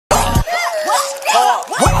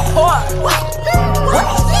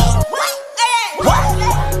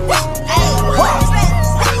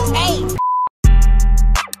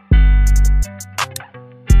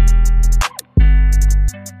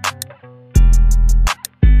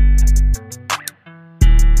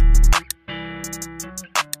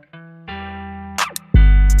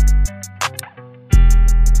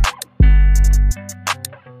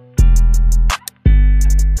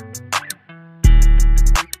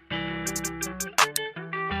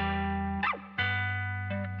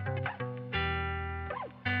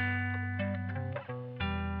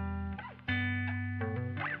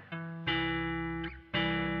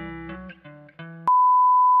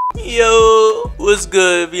Yo, what's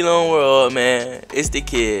good, VLONE World, man? It's the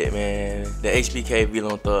kid, man. The HBK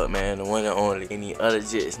VLONE Thug, man. The one and only. Any other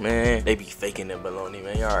jits, man, they be faking the baloney,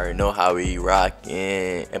 man. Y'all already know how we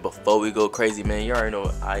rockin'. And before we go crazy, man, y'all already know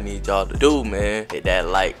what I need y'all to do, man. Hit that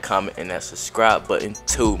like, comment, and that subscribe button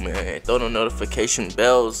too, man. Throw the notification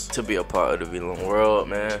bells to be a part of the VLONE World,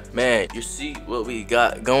 man. Man, you see what we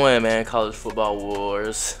got going, man. College football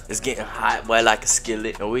wars. It's getting hot, boy, like a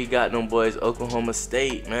skillet. And we got them boys Oklahoma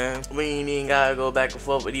State, man. We ain't even gotta go back and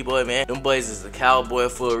forth with these boys, man. Them boys is a cowboy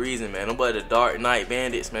for a reason, man. Them boys the Dark Knight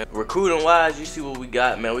Bandits, man. Recruiting wise, you see what we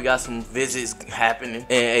got, man. We got some visits happening. And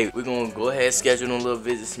hey, we're gonna go ahead and schedule them little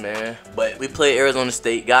visits, man. But we played Arizona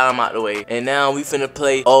State, got them out the way. And now we finna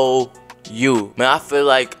play OU. Man, I feel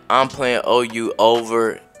like I'm playing OU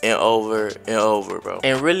over and over and over, bro.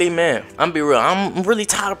 And really, man, I'm be real, I'm really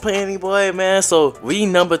tired of playing these boys, man. So we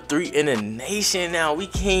number 3 in the nation now. We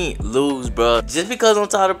can't lose, bro. Just because I'm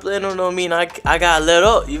tired of playing them don't mean I gotta let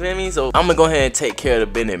up, you feel me? So I'm gonna go ahead and take care of the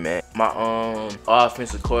business, man. My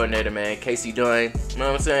offensive coordinator, man, Casey Dunn, you know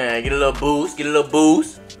what I'm saying? Get a little boost, get a little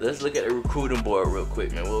boost. Let's look at the recruiting board real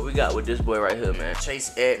quick, man. What we got with this boy right here, man?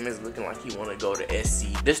 Chase Edmonds looking like he want to go to SC.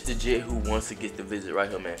 This the jit who wants to get the visit right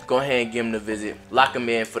here, man. Go ahead and give him the visit. Lock him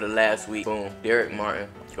in for the last week. Boom. Derek Martin.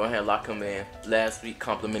 Go ahead and lock him in. Last week,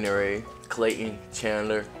 complimentary. Clayton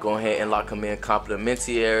Chandler. Go ahead and lock him in.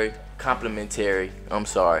 Complimentary, I'm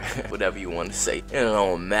sorry. Whatever you want to say. It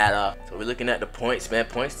don't matter. So we're looking at the points, man.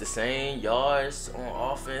 Points the same. Yards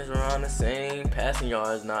on offense around the same. Passing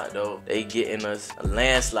yards not, though. They getting us a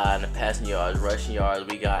landslide in the passing yards. Rushing yards,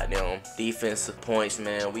 we got them. Defensive points,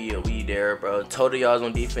 man. We there, bro. Total yards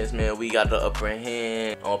on defense, man. We got the upper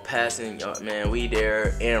hand. On passing yards, man. We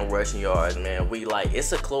there. And rushing yards, man. We like,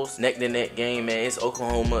 it's a close neck-to-neck game, man. It's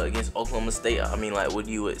Oklahoma against Oklahoma State. I mean, like, what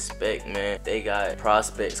do you expect, man? They got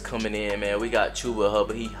prospects coming in, man. We got Chuba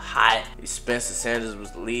Hubbard, he hot. Spencer Sanders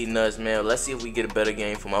was leading us, man. Let's see if we get a better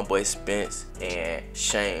game for my boy Spence and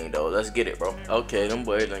Shane, though. Let's get it, bro. Okay, them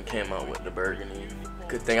boys done came out with the burgundy.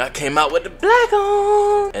 Good thing I came out with the black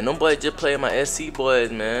on. And them boys just playing my SC boys,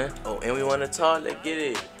 man. Oh, and we want to talk. Let's get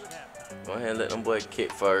it. Go ahead and let them boys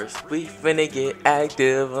kick first. We finna get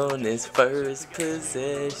active on this first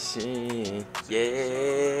possession.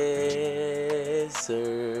 Yes,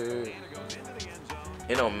 sir.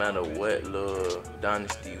 It don't matter what little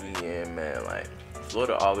dynasty we in, man. Like,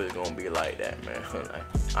 Florida always gonna be like that, man. Like,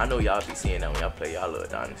 I know y'all be seeing that when y'all play y'all little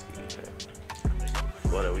dynasty, man.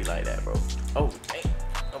 Florida, we like that, bro. Oh, dang.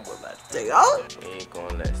 I'm about to take off. We ain't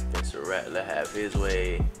gonna let Spencer Rattler have his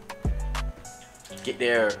way. Get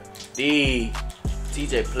there.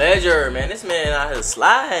 TJ Pleasure, man. This man out here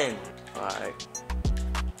sliding. Alright.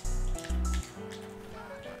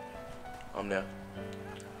 I'm there.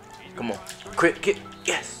 Come on. Quick kick.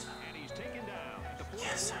 Yes.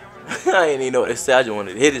 Yes, sir. I ain't even know what to say. I just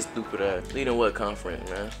wanted to hit his stupid ass. Leading what conference,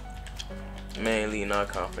 man? Man, leading our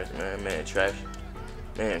conference, man. Man, trash.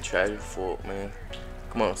 Man, trash fault, man.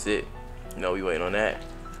 Come on, sit. No, we waiting on that.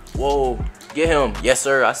 Whoa. Get him. Yes,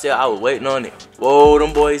 sir. I said I was waiting on it. Whoa,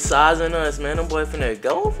 them boys sizing us, man. Them boys finna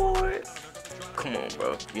go for it. Come on,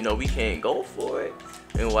 bro. You know we can't go for it.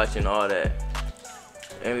 And watching all that.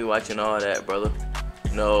 And we watching all that, brother.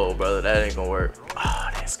 No, brother, that ain't gonna work. Oh,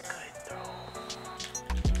 that's good, though.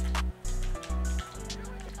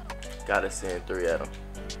 Gotta send 3 at him.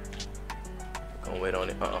 Gonna wait on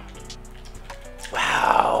it.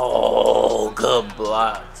 Wow, good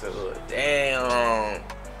block, too. Damn.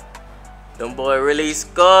 Them boy really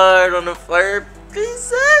scored on the first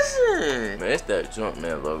possession. Man, it's that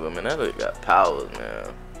Jumpman logo, man. That look got powers,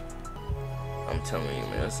 man. I'm telling you,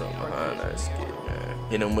 man, there's something behind that skit, man.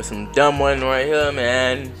 Hit him with some dumb one right here,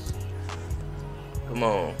 man. Come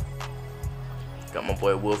on. Got my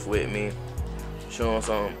boy Wolf with me. Show him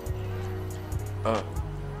something.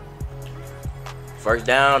 First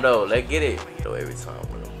down, though. Let's get it. Though every time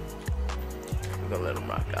with him. We're gonna let him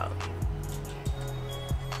rock out.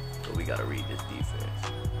 But we gotta read this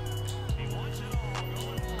defense.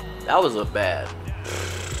 That was a bad.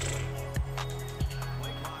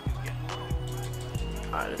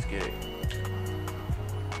 Alright, let's get it.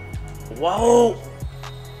 Whoa!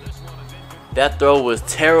 That throw was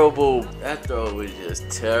terrible. That throw was just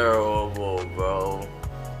terrible, bro.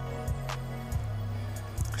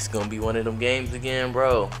 It's gonna be one of them games again,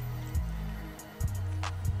 bro.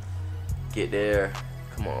 Get there.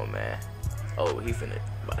 Come on, man. Oh, he finna.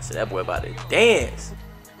 I said that boy about to dance.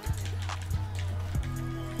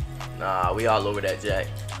 Nah, we all over that Jack.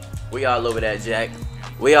 We all over that Jack.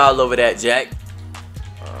 We all over that Jack.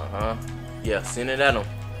 Yeah, send it at him.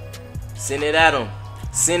 Send it at him.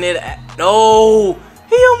 Send it at. No!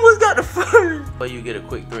 He almost got the first. But you get a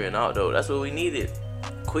quick 3 and out though. That's what we needed.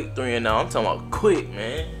 Quick 3 and out. I'm talking about quick,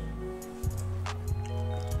 man.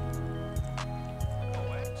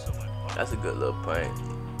 That's a good little punt.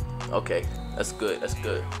 Okay, that's good. That's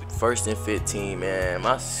good. 1st and 15, man.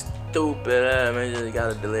 My stupid ass, man, just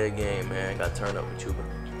got a delay game, man. Got to turn up with Chuba.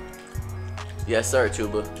 Yes, sir,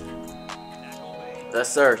 Chuba.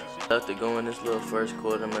 Yes, sir. Have to go in this little first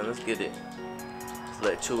quarter, man. Let's get it. Let's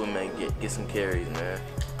let Chuba, man, get some carries, man.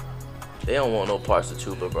 They don't want no parts of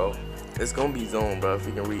Chuba, bro. It's gonna be zone, bro. If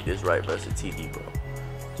you can read this right versus TD, bro.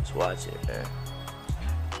 Just watch it, man.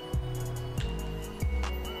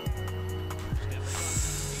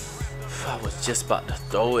 I was just about to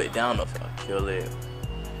throw it down the kill it.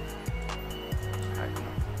 Alright, come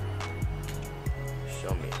on.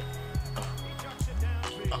 Show me it.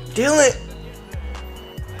 Dylan!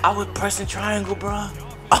 I was pressing triangle, bro.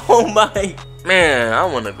 Oh my. Man, I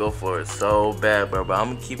want to go for it so bad, bro. But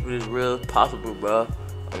I'm going to keep it as real as possible, bro.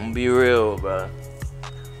 I'm going to be real, bro.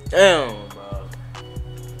 Damn, bro.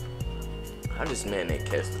 How this man didn't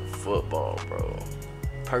catch the football, bro.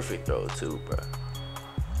 Perfect throw, too, bro.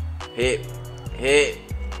 Hit.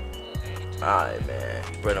 Alright, man.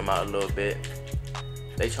 Spread them out a little bit.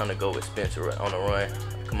 They trying to go with Spencer on the run.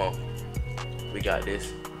 Come on. We got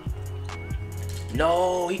this.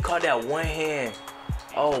 No, he caught that one hand.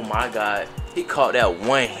 Oh my God. He caught that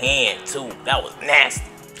one hand too. That was nasty.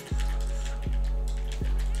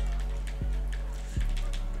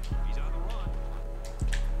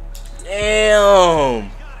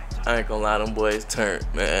 Damn. I ain't gonna lie, them boys turned,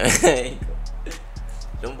 man.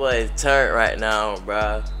 Them boys turned right now,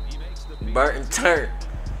 bro. Burton turned.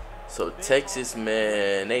 So Texas,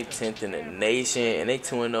 man, they 10th in the nation and they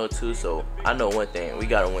 2-0 too. So I know one thing, we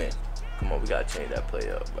gotta win. Come on, we gotta change that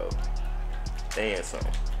play up, bro. They ain't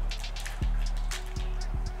something.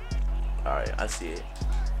 All right, I see it.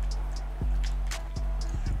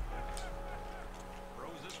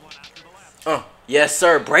 Yes,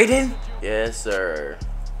 sir, Braden. Yes, sir.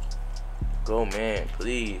 Go, man,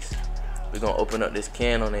 please. We're gonna open up this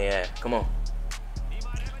can on their ass. Come on.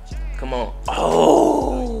 Come on.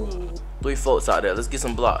 Oh! 3 folks out there. Let's get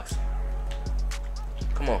some blocks.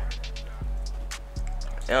 Come on.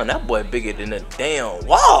 Damn, that boy bigger than a damn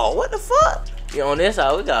wall. What the fuck? Yeah, on this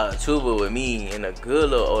side, we got a Chuba with me and a good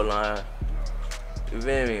little O-line. You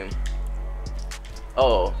feel me?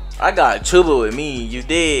 Oh, I got a Chuba with me. You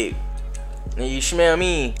dig? And you smell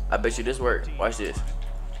me. I bet you this works. Watch this.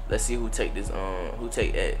 Let's see who take this. Who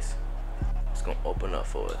take X. It's gonna open up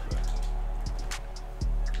for us.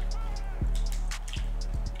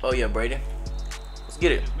 Oh yeah, Brayden. Let's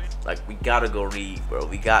get it. Like, we gotta go read, bro.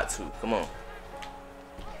 We got to. Come on.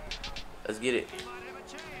 Let's get it.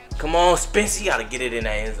 Come on, Spence. You gotta get it in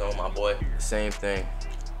that end zone, my boy. Same thing.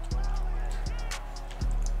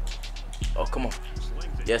 Oh, come on.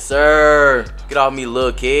 Yes, sir. Get off me,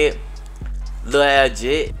 little kid. Little ass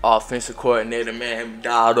jet. Offensive coordinator, man,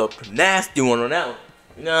 dialed up a nasty one on that one.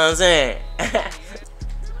 You know what I'm saying?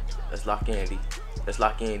 Let's lock in, D. Let's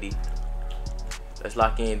lock in, D. Let's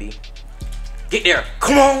lock in, D. Get there.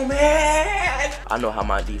 Come on, man. I know how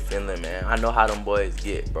my D feeling, man. I know how them boys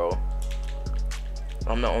get, bro.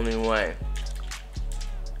 I'm the only one.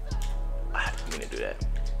 I didn't mean to do that.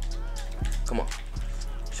 Come on.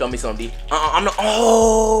 Show me some, D. I'm the.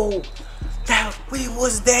 Oh! That we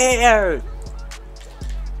was there.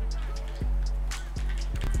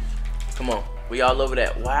 Come on. We all over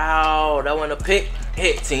that. Wow. That wasn't a pick.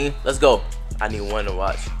 Hit, team. Let's go. I need one to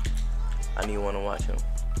watch. I need one to watch him.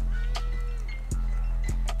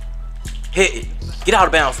 Hit it. Get out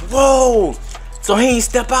of bounds. Whoa. So he ain't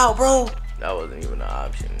step out, bro. That wasn't even an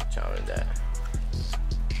option. Challenge that.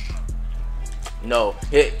 No.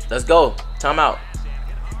 Hit. Let's go. Time out.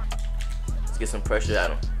 Let's get some pressure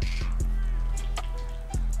at him.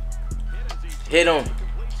 Hit him.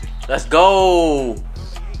 Let's go.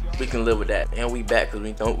 We can live with that. And we back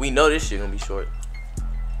because we know this shit gonna be short.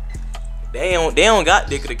 They don't got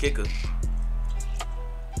dick of the kicker.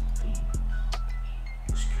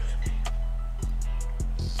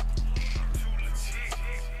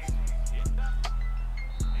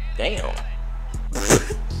 Damn.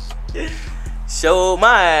 Show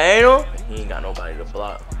my anal. He ain't got nobody to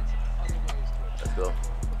block. Let's go.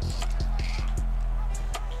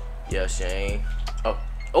 Yeah, Shane.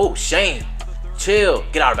 Oh, Shane. Chill.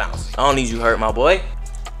 Get out of bounds. I don't need you hurt, my boy.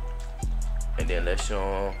 And then let's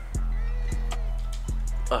show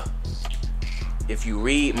him. If you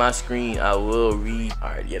read my screen, I will read. All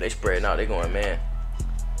right, yeah, they spreading out. They going, man.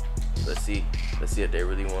 Let's see. Let's see if they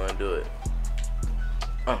really want to do it.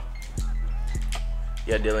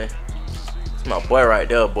 Yeah, Dylan. It's my boy right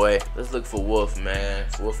there, boy. Let's look for Wolf, man.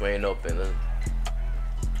 Wolf ain't open.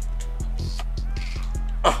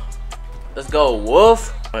 Let's go,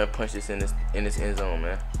 Wolf. I'm gonna punch this in this end zone,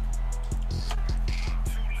 man.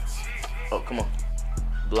 Oh, come on.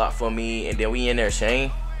 Block for me, and then we in there,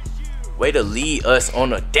 Shane. Way to lead us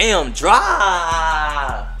on a damn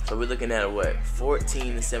drive. So we're looking at a what?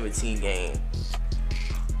 14-17 game.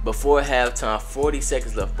 Before halftime, 40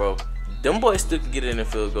 seconds left, bro. Them boys still can get it in the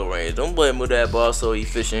field goal range. Them boys move that ball so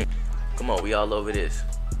efficient. Come on, we all over this.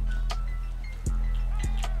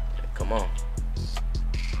 Come on.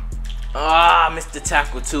 Ah, missed the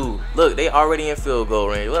tackle too. Look, they already in field goal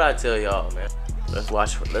range. What I tell y'all, man? Let's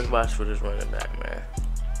watch for this running back, man.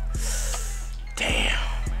 Damn.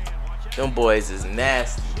 Them boys is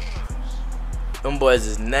nasty. Them boys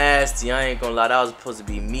is nasty. I ain't gonna lie, that was supposed to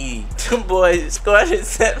be me. Them boys scored in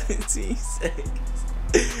 17 seconds.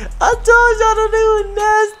 I told y'all that they were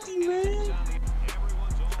nasty, man.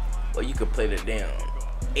 Well, you could play the damn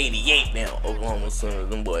 88 now. Oklahoma Sooners,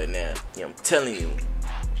 them boys nasty. Yeah, I'm telling you.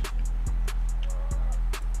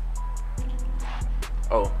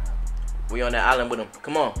 Oh, we on that island with him.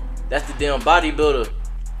 Come on. That's the damn bodybuilder.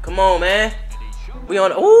 Come on, man. We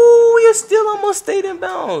on. Ooh, we still almost stayed in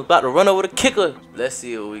bounds. About to run over the kicker. Let's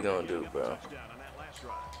see what we gonna do, bro.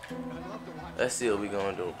 Let's see what we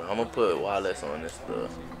gonna do, bro. I'm gonna put wireless on this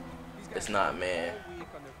stuff. It's not, man.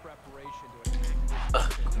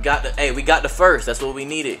 Hey, we got the first. That's what we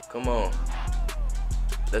needed. Come on.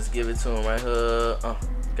 Let's give it to him right here.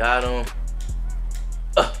 Got him.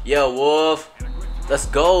 Yeah, Wolf. Let's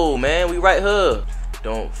go, man. We right here.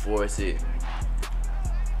 Don't force it.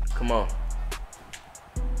 Come on.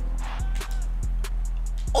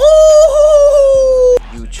 Ooh!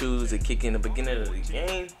 You choose to kick in the beginning of the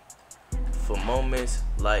game for moments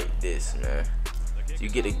like this, man. You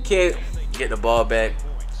get a kick, get the ball back,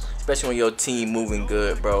 especially when your team moving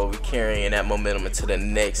good, bro. We carrying that momentum into the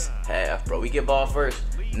next half, bro. We get ball first.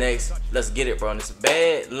 Next, let's get it, bro. And it's a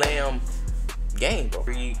Bedlam game, bro.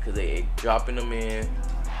 Because they dropping them in.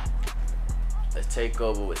 Let's take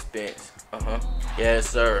over with Spence. Yes,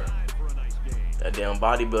 sir. That damn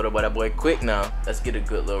bodybuilder, but that boy quick now. Let's get a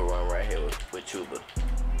good little run right here with Chuba.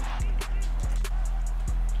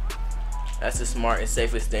 That's the smart and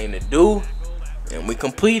safest thing to do. And we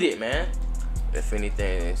complete it, man. If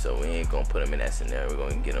anything, so we ain't gonna put him in that scenario. We're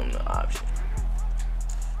gonna get him the option.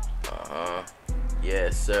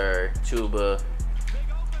 Yes, sir. Chuba.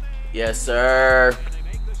 Yes, sir.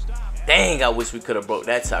 Dang, I wish we could have broke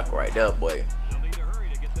that tackle right there, boy.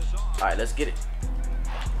 All right, let's get it.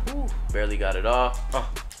 Whew, barely got it off.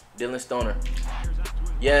 Dylan Stoner.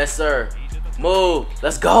 Yes, sir. Move.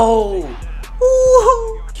 Let's go.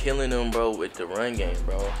 Woo. Killing them, bro, with the run game,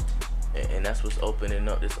 bro. And that's what's opening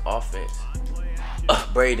up this offense.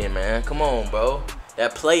 Braden, man. Come on, bro.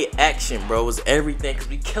 That play action, bro, was everything because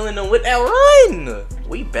we killing them with that run.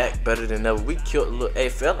 We back better than ever. We killed a little. Hey,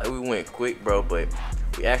 felt like we went quick, bro, but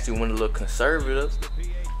we actually went a little conservative.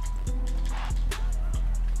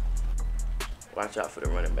 Watch out for the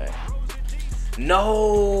running back.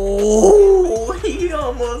 No, he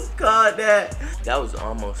almost caught that. That was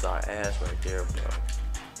almost our ass right there, bro.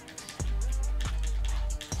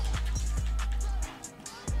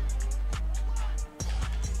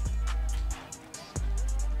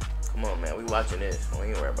 Come on, man. We watching this. We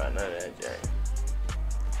ain't worried about none of that, Jay.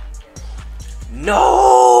 No!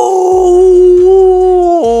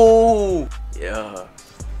 Yeah.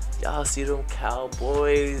 Y'all see them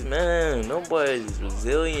Cowboys, man. Them boys is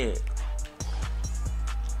resilient.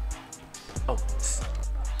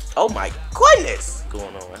 Oh my goodness. What's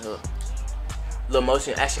going on right here? Little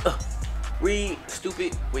motion action. Reed,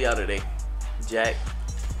 stupid. We out of there. Jack.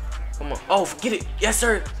 Come on. Oh, get it. Yes,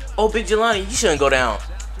 sir. Oh, Big Jelani, you shouldn't go down.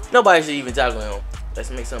 Nobody should even tackle him. Let's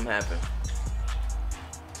make something happen.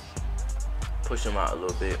 Push him out a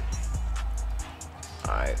little bit.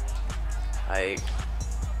 Alright.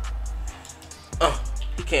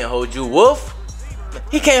 He can't hold you, Wolf.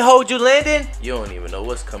 He can't hold you, Landon. You don't even know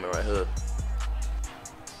what's coming right here.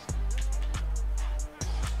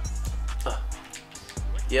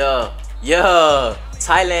 Yeah.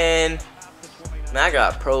 Thailand. Man, I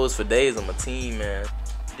got pros for days on my team, man.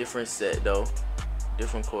 Different set, though.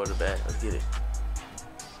 Different quarterback. Let's get it.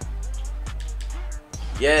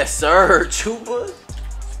 Yes, sir. Chuba.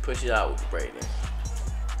 Let's push it out with Braden.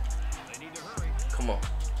 Come on.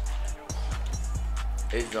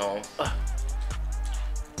 It's on.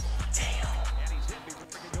 Damn.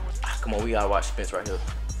 Come on, we gotta watch Spence right here.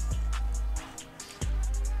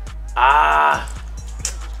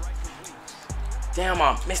 Damn,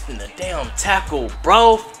 I'm missing the damn tackle,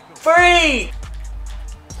 bro. Free.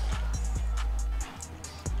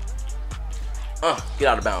 Get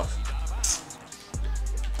out of bounds.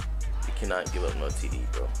 You cannot give up no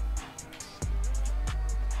TD, bro.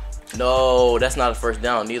 No, that's not a first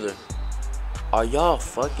down neither. Are y'all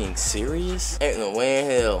fucking serious? Ain't no way in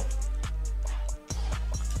hell.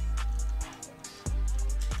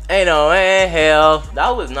 Ain't no way in hell. That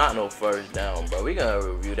was not no first down, bro. We gonna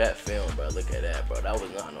review that film, bro. Look at that, bro. That was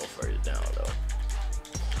not no first down, though.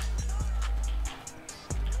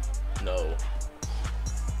 No.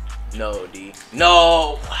 No, D.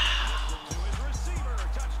 No!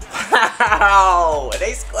 Wow!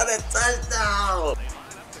 They scored a touchdown!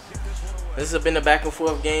 This has been a back and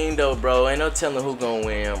forth game, though, bro. Ain't no telling who gonna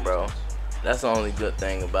win, bro. That's the only good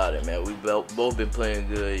thing about it, man. We both been playing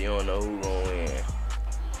good. You don't know who gonna win.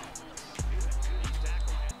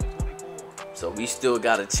 So we still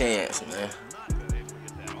got a chance, man.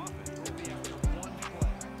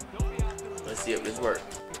 Let's see if this works.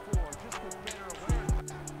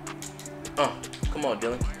 Come on,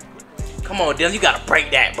 Dylan. Come on, Dylan. You gotta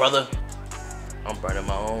break that, brother. I'm burning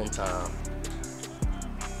my own time.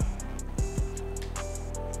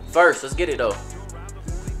 First, let's get it though.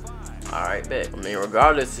 All right, bet. I mean,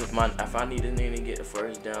 regardless if I need a nigga to get the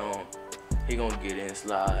first down, he gonna get in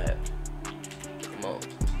slide. Come on.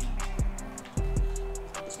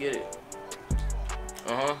 Let's get it.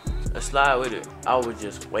 Let's slide with it. I was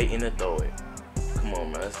just waiting to throw it. Come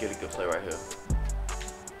on, man. Let's get a good play right here.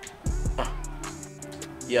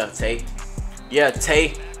 Yeah, Tay. Yeah,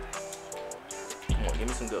 Tay. Come on, give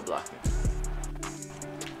me some good blocking.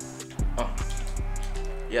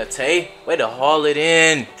 Yeah, Tay. Way to haul it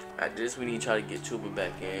in. At this, we need to try to get Chuba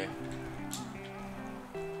back in.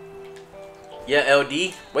 Yeah,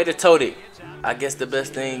 LD. Way to tote it. I guess the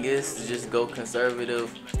best thing is to just go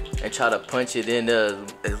conservative and try to punch it in there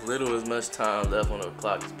as little as much time left on the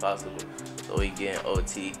clock as possible. So we getting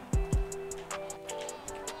OT.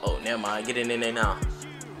 Oh, never mind. Get it in there now.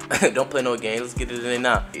 Don't play no games. Let's get it in there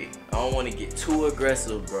now. I don't want to get too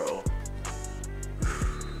aggressive, bro.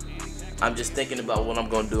 I'm just thinking about what I'm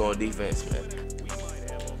going to do on defense, man.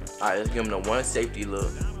 Alright, let's give him the one safety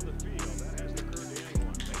look.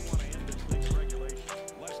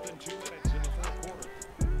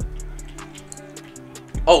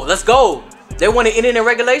 Oh, let's go. They want to end it in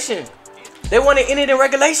regulation. They want to end it in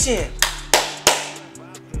regulation.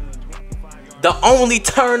 The only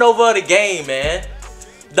turnover of the game, man.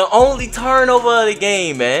 The only turnover of the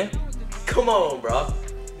game, man. Come on, bro.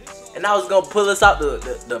 And I was going to pull us out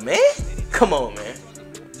the man? Come on, man.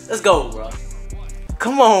 Let's go, bro.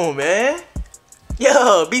 Come on, man.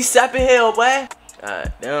 Yo, be sapping hell, boy.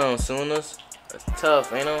 God damn, Sooners. That's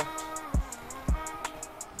tough, ain't it?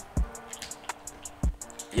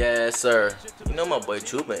 Yes, sir. You know my boy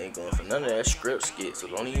Chuba ain't going for none of that script skit, so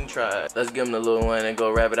don't even try it. Let's give him the little one and go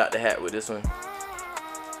rabbit out the hat with this one.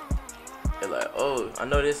 They're like, oh, I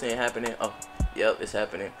know this ain't happening. Oh, yep, it's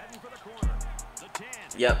happening.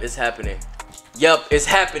 Yep, it's happening. Yep, it's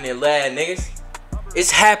happening, lad, niggas. It's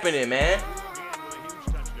happening, man.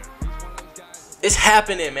 It's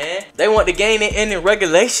happening, man. They want the game to end in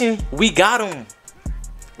regulation. We got them.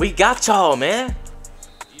 We got y'all, man.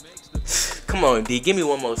 Come on, D. Give me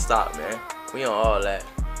one more stop, man. We on all that.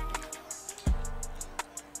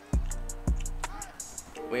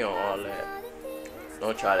 We on all that.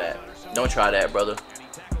 Don't try that. Don't try that, brother.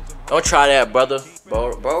 Don't try that, brother.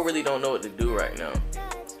 Bro really don't know what to do right now.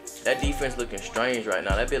 That defense looking strange right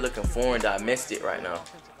now. That bit looking foreign, domestic right now.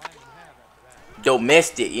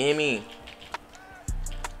 Domestic, you know what I mean?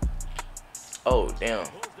 Oh, damn.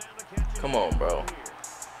 Come on, bro.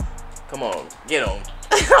 Come on. Get him.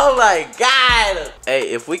 Oh my god. Hey,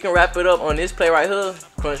 if we can wrap it up on this play right here,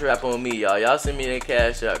 crunch wrap on me, y'all. Y'all send me that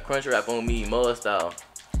cash out. Crunch wrap on me, Moa style.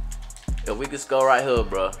 If we can score right here,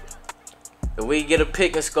 bro. If we get a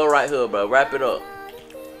pick and score right here, bro. Wrap it up.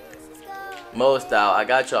 Moa style. I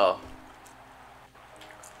got y'all.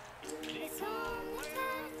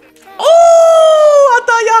 Oh, I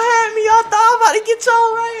thought y'all had me. I thought I'm about to get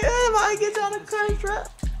y'all right here. I'm about to get y'all the crunch wrap.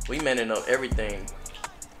 We manning up everything.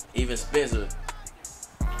 Even Spencer.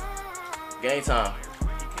 Game time.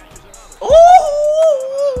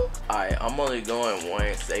 Ooh! Alright, I'm only going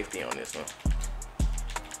one safety on this one.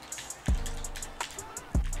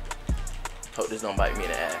 Hope this don't bite me in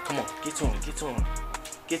the ass. Come on, get to him, get to him.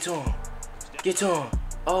 Get to him. Get to him.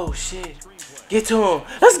 Oh shit. Get to him.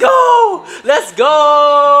 Let's go! Let's go!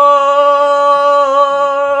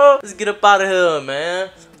 Let's get up out of here, man.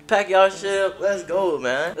 Pack y'all shit up. Let's go,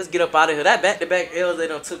 man. Let's get up out of here. That back-to-back L's they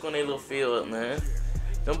done took on their little field, man.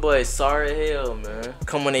 Them boys sorry as hell, man.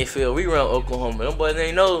 Come on they field. We run Oklahoma. Them boys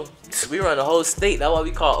ain't know. We run the whole state. That's why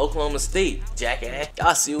we call Oklahoma State. Jackass.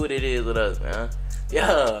 Y'all see what it is with us, man.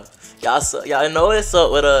 Yeah. Y'all know what's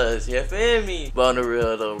up with us. You feel me? But on the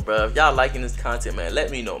real though, bro. If y'all liking this content, man,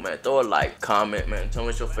 let me know, man. Throw a like, comment, man. Tell me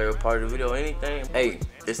what's your favorite part of the video, anything. Hey,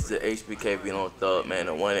 this is the HBK VLONE Thug, man.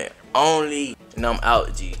 The one and only. And I'm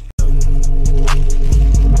out, G.